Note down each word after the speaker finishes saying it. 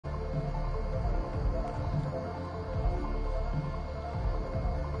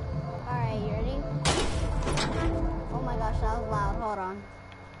gosh, that was loud. Hold on.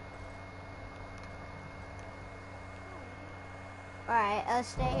 Alright,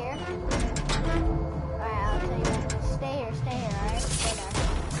 stay here. Alright, I'll tell you when. Stay here, alright? Stay there.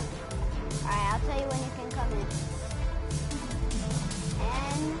 Alright, I'll tell you when you can come in.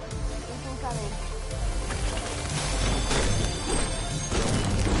 And you can come in.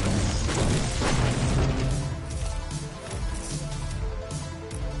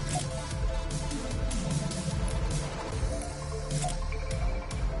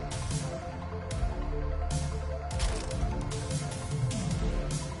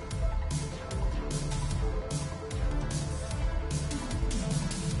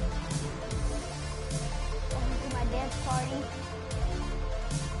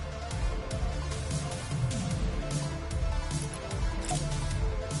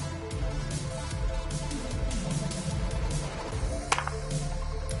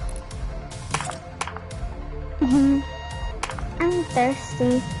 I'm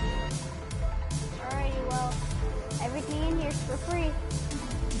thirsty. Alrighty, well, everything in here's for free.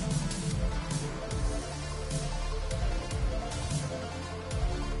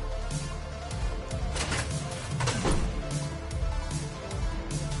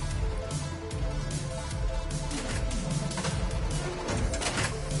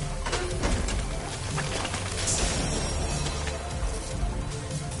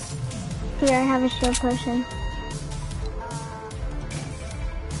 Here, I have a shield potion.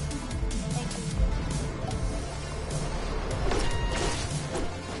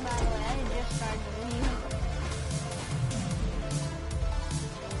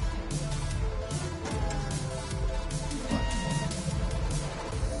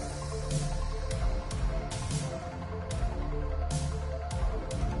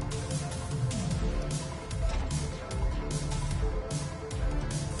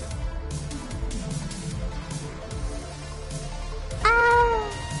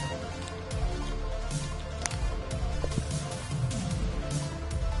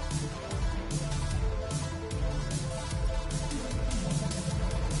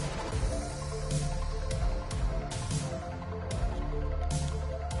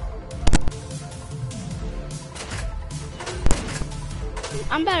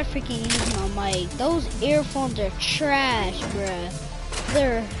 I'm about to freaking use my mic. Those earphones are trash, bruh.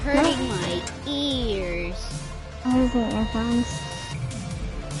 They're hurting my ears. I'm using earphones.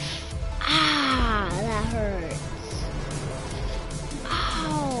 Ah, that hurts.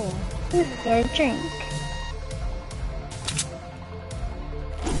 Ow. Get a drink.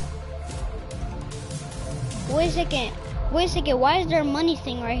 Wait a second. Why is there a money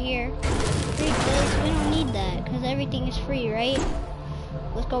thing right here? We don't need that because everything is free, right?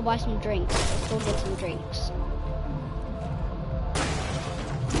 Let's go buy some drinks. Let's go get some drinks.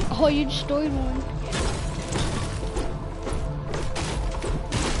 Oh, you destroyed one.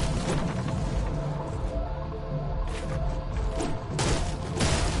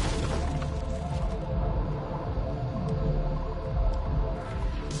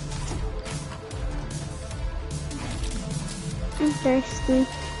 I'm thirsty.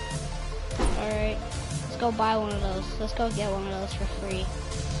 Alright, let's go buy one of those. Let's go get one of those for free.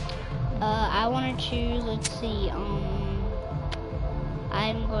 I want to choose, let's see, I'm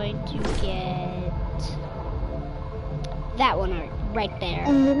going to get that one right there.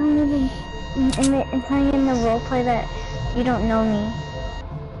 And we don't even, I'm telling you in the roleplay that you don't know me.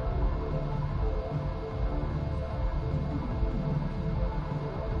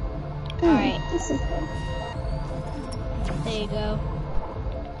 Alright. This is good. There you go.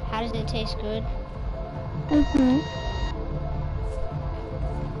 How does it taste? Good? Mm-hmm.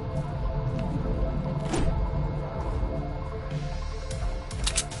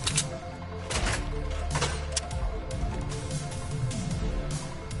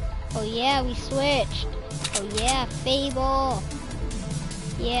 Oh yeah, we switched. Oh yeah, Fable.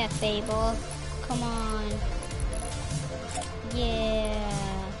 Yeah, Fable. Come on. Yeah.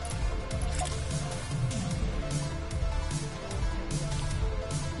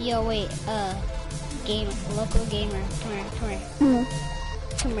 Yo, wait, local gamer, come here.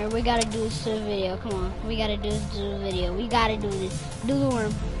 Come here, we gotta do this to the video, come on. We gotta do this to the video, we gotta do this. Do the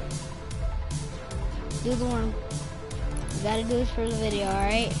worm. We gotta do this for the video,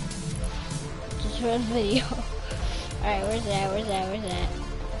 alright? Just for the video. Alright, where's that?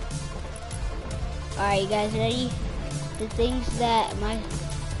 Alright, you guys ready? The things that my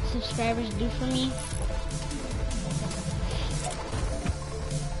subscribers do for me.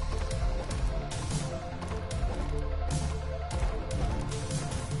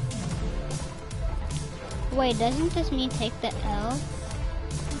 Wait, doesn't this mean take the L?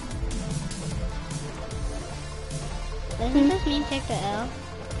 Doesn't this mean take the L?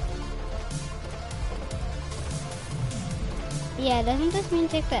 Yeah, doesn't this mean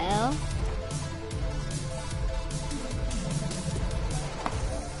take the L?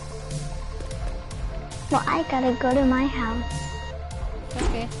 Well, I gotta go to my house.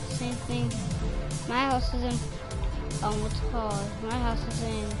 Okay, same thing. My house is in, what's it called? My house is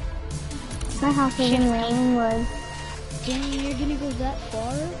in... My house is in Rainwood. Dang, you're gonna go that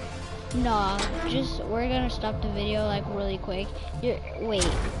far? Nah, we're gonna stop the video like really quick. Wait,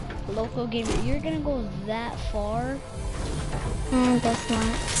 local gamer, you're gonna go that far? That's not.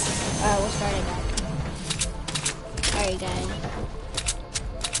 Alright, we'll start it back. Alright, guys.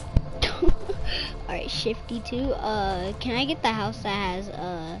 Alright, Shifty 2. Can I get the house that has,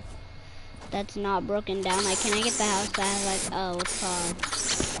 that's not broken down? Like, can I get the house that has, like, what's it called?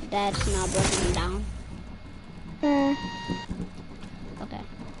 That's not broken down? Okay.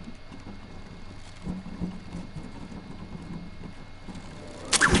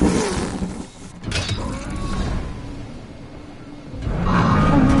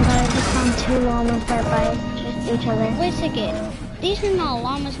 Two llamas right by each other. Wait a second. These are not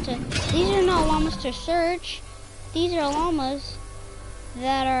llamas to search. These are llamas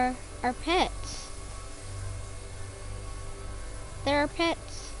that are our pets. They're our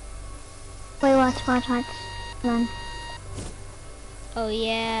pets. Wait, watch. Come on. Oh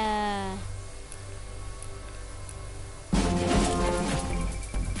yeah.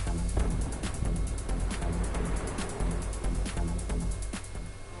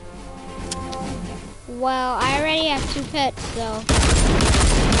 Well, I already have 2 pets, so.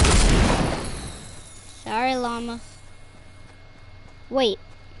 Sorry, llama. Wait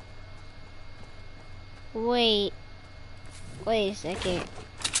a second.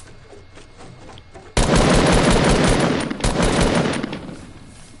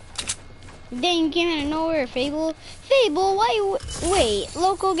 Dang, you came out of nowhere, Fable. Fable, why you, wait,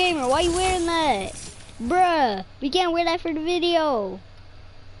 local gamer, why you wearing that? Bruh, we can't wear that for the video.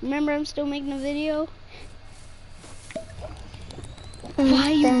 Remember, I'm still making a video? Why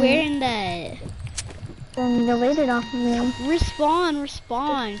are you wearing that? Then delete it off of me. Respawn,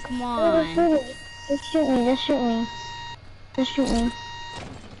 come on. Just shoot me.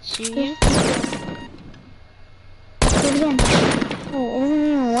 Shoot you? Do it again. Wait, it doesn't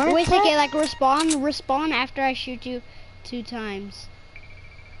even work. Wait a second, like respawn after I shoot you 2 times.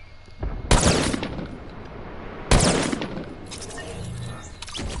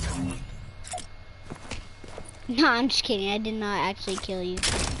 No, I'm just kidding. I did not actually kill you.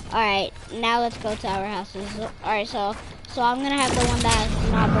 Alright, now let's go to our houses. Alright, so I'm gonna have the one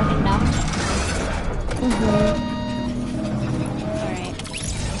that's not broken down.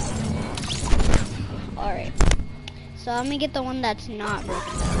 Alright. So I'm gonna get the one that's not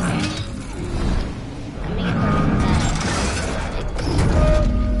broken down. Okay? I'm gonna get the one that...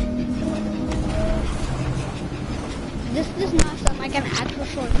 This does not sound like an actual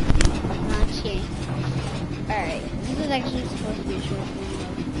short video. No, I'm just kidding. Alright, this is actually supposed to be a short video.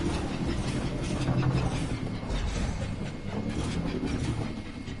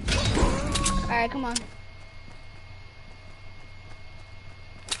 Alright, come on.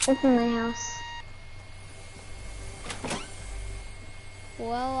 It's in my house.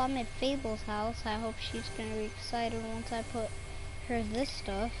 Well, I'm at Fable's house. I hope she's gonna be excited once I put her this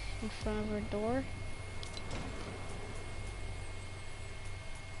stuff in front of her door.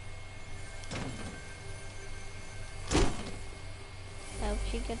 I hope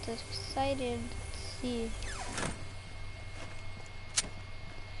she gets excited to see.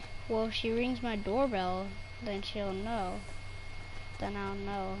 Well, if she rings my doorbell, then she'll know. Then I'll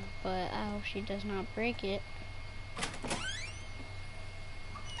know, but I hope she does not break it.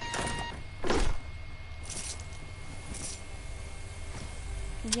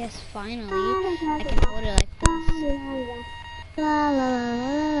 Yes, finally, I can hold it like this. La la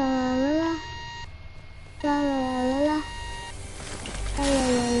la la la la la la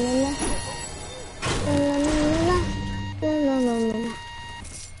la la la.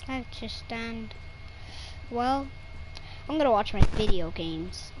 I have to stand. Well, I'm gonna watch my video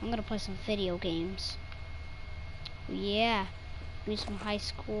games. I'm gonna play some video games. Oh, yeah, need some high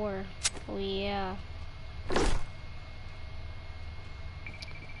score. Oh yeah.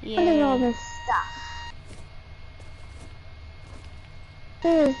 What is all this stuff?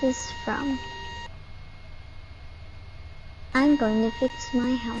 Where is this from? I'm going to fix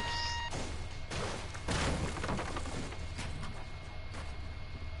my house.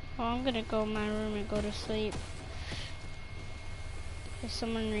 Well, I'm gonna go in my room and go to sleep. If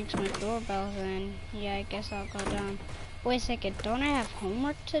someone rings my doorbell, then yeah, I guess I'll go down. Wait a second, don't I have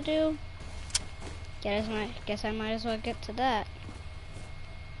homework to do? Guess I might as well get to that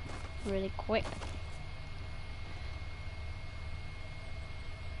really quick.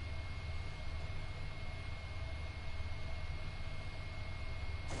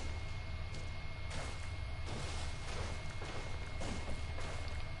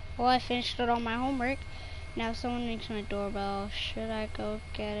 Well, I finished all my homework. Now if someone rings my doorbell, should I go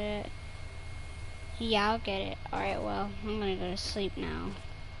get it? Yeah, I'll get it. Alright, well, I'm gonna go to sleep now.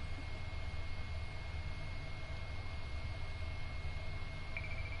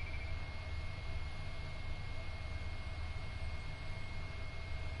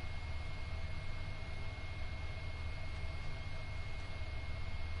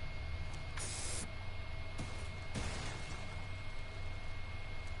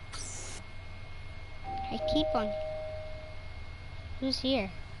 I keep on. Who's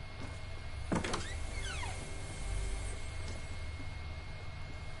here?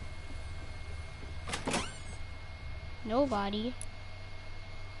 Nobody.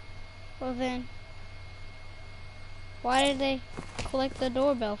 Well then, why did they collect the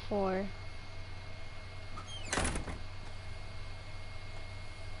doorbell for?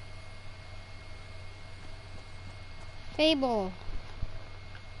 Fable.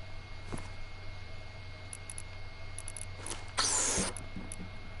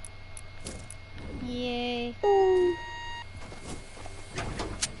 Yay.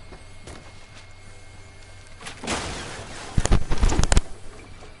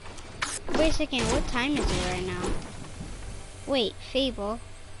 Wait a second, what time is it right now? Wait, Fable.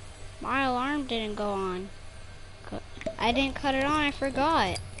 My alarm didn't go on. I didn't cut it on, I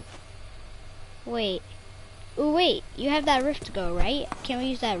forgot. Wait. Oh wait, you have that rift to go, right? Can we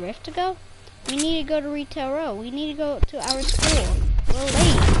use that rift to go? We need to go to Retail Row. We need to go to our school. We're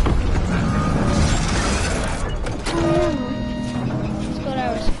late. Let's go to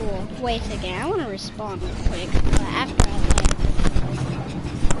our school. Wait a second, I want to respond real quick after I leave.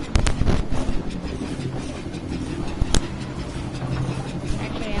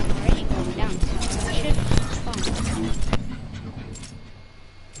 Actually, I'm already going down, so I should respond.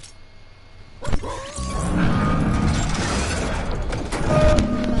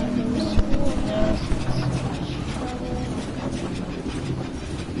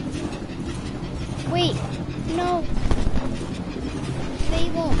 Wait, no.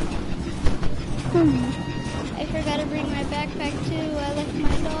 Fable. I forgot to bring my backpack too. I left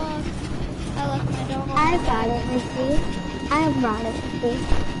my dog. I brought it with me. I brought it with me.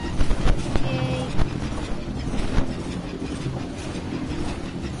 Yay.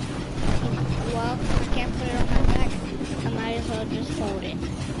 Well, I can't put it on my back. I might as well just hold it.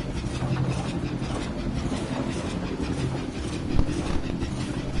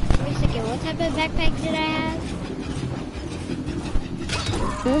 Wait a second, what type of backpack did I have?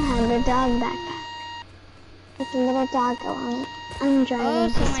 You have the dog backpack. With a little doggo on it. I'm driving Oh,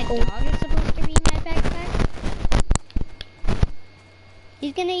 so to my school. dog is supposed to be in my backpack?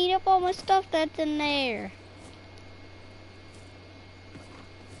 He's gonna eat up all my stuff that's in there.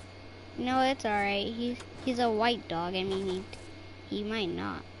 No, it's alright. He's a white dog. I mean, he might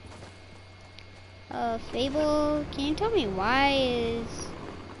not. Fable, can you tell me why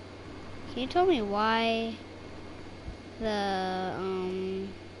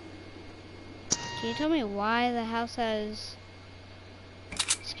the house has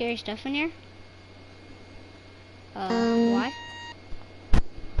scary stuff in here? Why?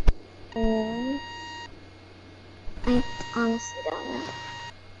 I honestly don't know.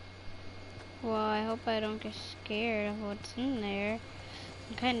 Well, I hope I don't get scared of what's in there.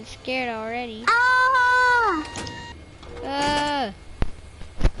 I'm kind of scared already. Ah!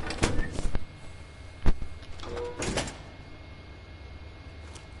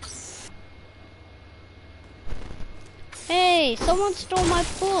 Hey, someone stole my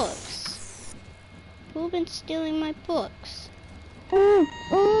books. Who's been stealing my books?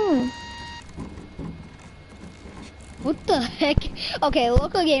 What the heck? Okay,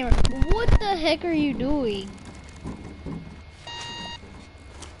 local gamer, what the heck are you doing?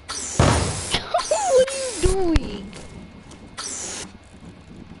 What are you doing?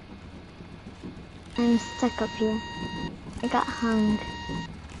 I'm stuck up here. I got hung.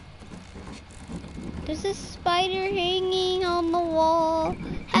 There's a spider hanging on the wall.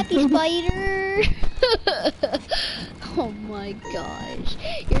 Happy spider! Oh my gosh.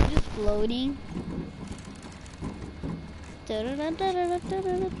 You're just floating. That's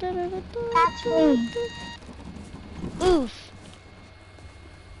me. Oof.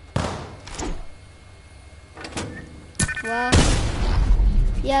 Well,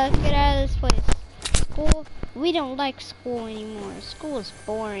 yeah, let's get out of this place. school? We don't like school anymore. School is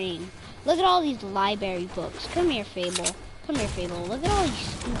boring. Look at all these library books. Come here, Fable. Come here, Fable. Look at all these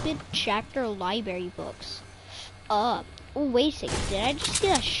stupid chapter library books. Oh, wait a second. Did I just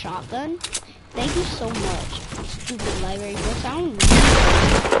get a shotgun? Thank you so much. Stupid library books. I don't need them.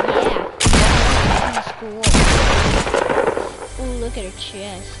 Yeah. In school. Oh, look at her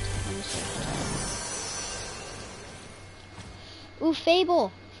chest. Ooh,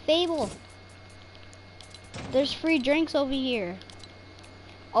 Fable. Fable. There's free drinks over here.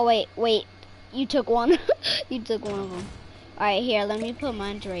 Oh, wait. You took one. You took one of them. Alright, here, let me put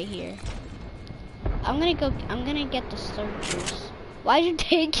mine right here. I'm gonna get the slurp juice. Why'd you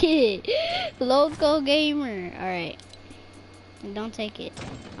take it? Local gamer. Alright. Don't take it.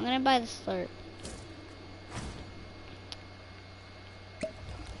 I'm gonna buy the slurp.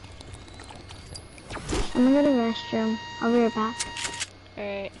 I'm gonna go to the restroom. I'll be right back.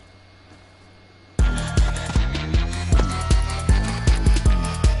 Alright.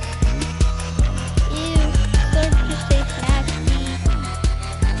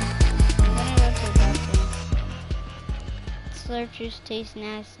 Slurp juice tastes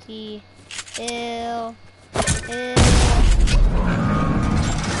nasty. Ew. Ew.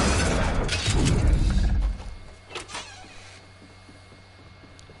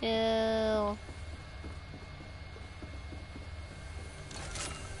 Ew.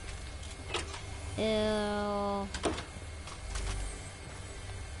 Ew.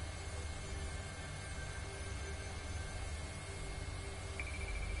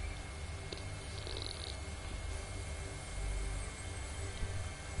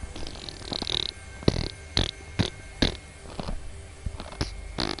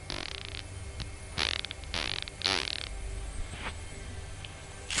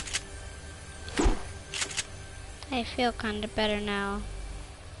 I feel kinda better now.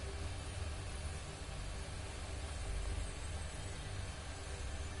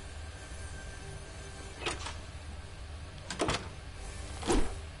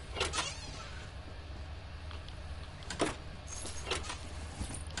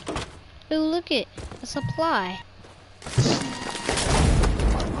 Ooh, look it, a supply.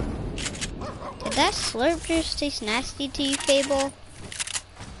 Did that slurp juice taste nasty to you, Fable?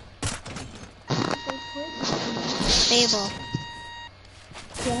 Fable.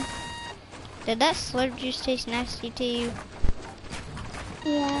 Yeah. Did that slurp juice taste nasty to you?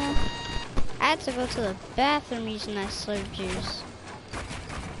 Yeah. I had to go to the bathroom using that slurp juice.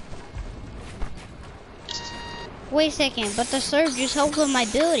 Wait a second, but the slurp juice helped with my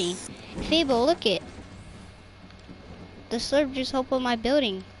building. Fable, look it. The slurp juice helped with my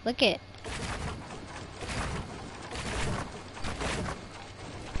building. Look it.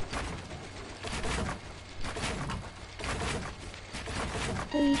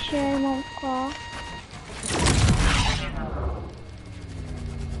 Are you sure I won't fall?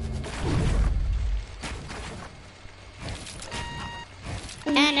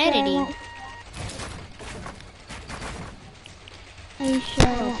 And editing. Are you sure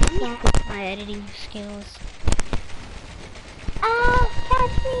I won't fall? My editing skills. Ah,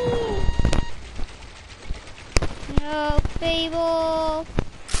 catch me! No, Fable.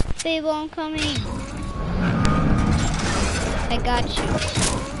 Fable, I'm coming. I got you.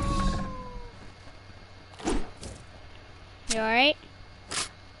 You alright?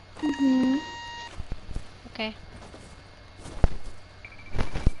 Mm-hmm. Okay.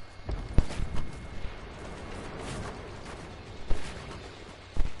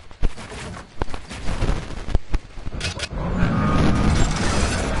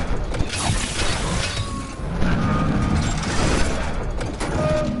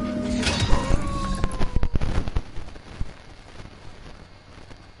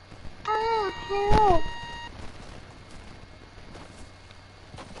 Help!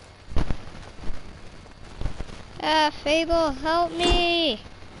 Fable, help me!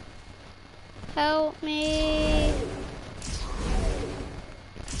 Help me!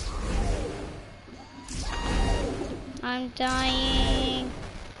 I'm dying.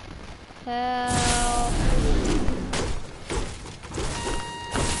 Help!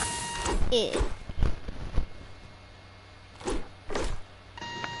 It.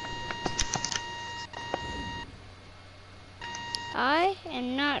 I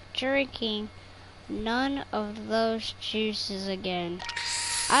am not drinking none of those juices again.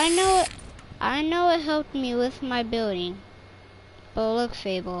 I know it helped me with my building. But look,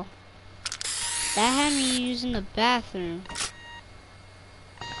 Fable. That had me using the bathroom.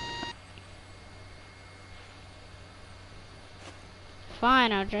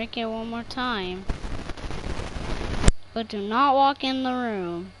 Fine, I'll drink it one more time. But do not walk in the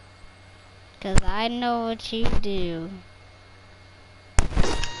room. 'Cause I know what you do.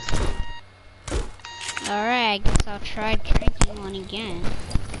 Alright, I guess I'll try drinking one again.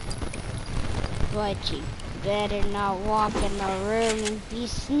 But you better not walk in the room and be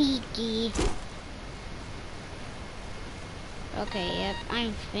sneaky. Okay, yep,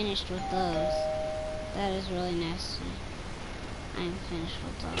 I'm finished with those. That is really nasty. I'm finished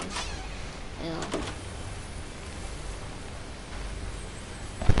with those. Ew.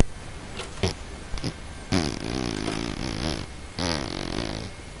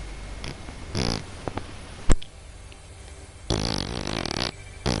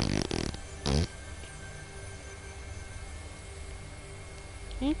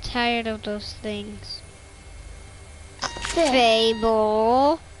 I'm tired of those things.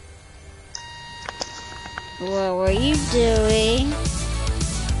 Fable. What were you doing?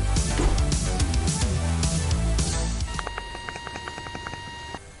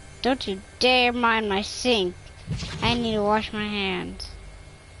 Don't you dare mind my sink. I need to wash my hands.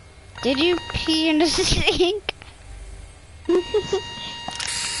 Did you pee in the sink?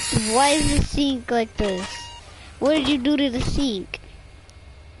 Why is the sink like this? What did you do to the sink?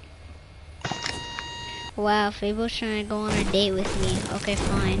 Wow, Fable's trying to go on a date with me. Okay,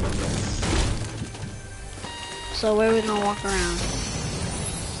 fine. So where are we gonna walk around?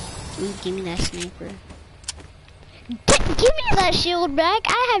 Ooh, give me that sniper. Give me that shield back.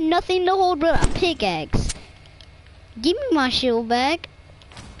 I have nothing to hold but a pickaxe. Give me my shield back.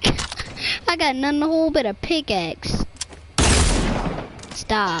 I got nothing to hold but a pickaxe.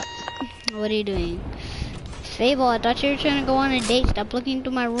 Stop. What are you doing? Fable, I thought you were trying to go on a date. Stop looking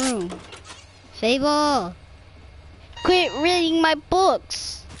into my room. Fable, quit reading my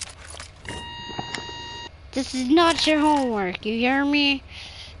books. This is not your homework, you hear me?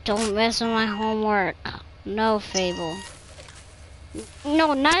 Don't mess with my homework. No, Fable.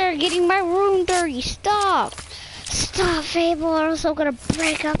 No, now you're getting my room dirty. Stop. Stop, Fable, or else I'm gonna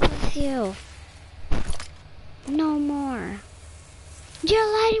break up with you. No more.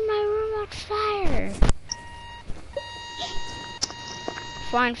 You're lighting my room on fire.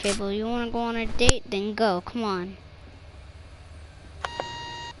 Fine, Fable, you wanna go on a date? Then go, come on.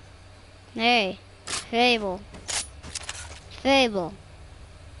 Hey, Fable. Fable.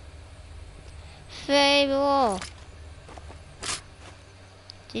 Fable.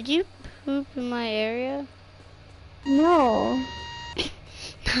 Did you poop in my area? No.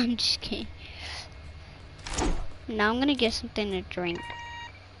 I'm just kidding. Now I'm gonna get something to drink.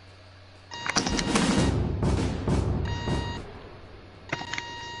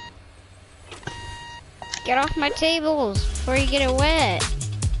 Get off my tables before you get it wet.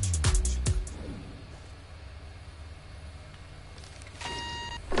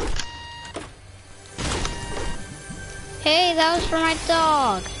 Hey, that was for my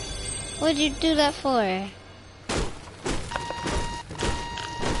dog. What'd you do that for?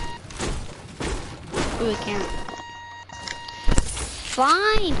 Ooh, we can't.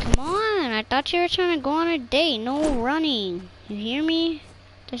 Fine, come on. I thought you were trying to go on a date. No running. You hear me?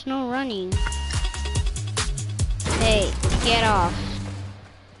 There's no running. Hey, get off.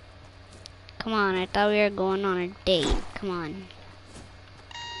 Come on, I thought we were going on a date. Come on.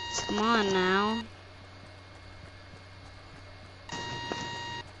 Come on now.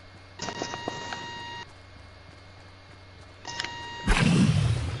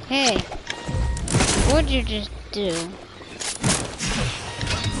 Hey, what'd you just do?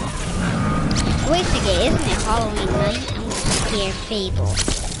 Wait a second, isn't it Halloween night? I'm gonna scare Fable.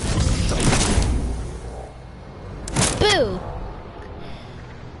 Boo!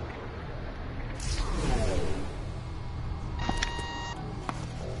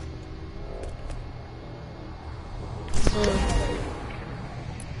 Boo.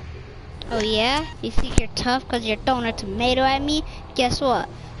 Oh yeah? You think you're tough because you're throwing a tomato at me? Guess what?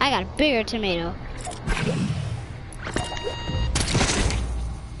 I got a bigger tomato.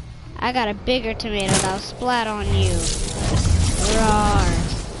 I got a bigger tomato that'll splat on you. Roar.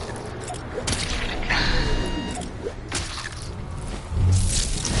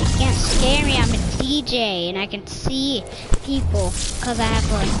 You can't scare me, I'm a DJ and I can see people because I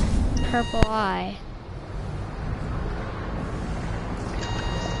have a purple eye.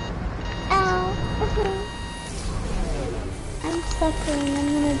 Ow. I'm suffering, I'm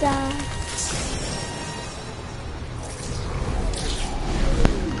gonna die.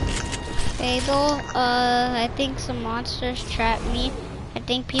 Fable, I think some monsters trapped me. I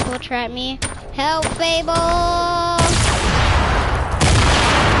think people trapped me. Help, Fable!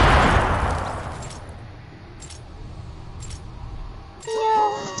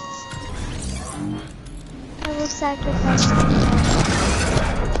 No. I will sacrifice myself.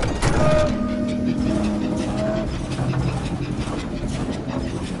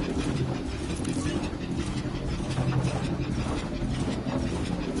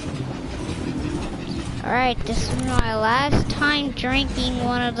 Alright, this is my last time drinking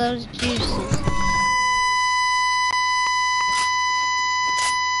one of those juices.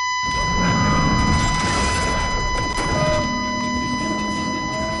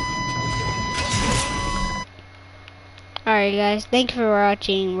 Alright guys, thank you for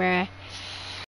watching, bruh.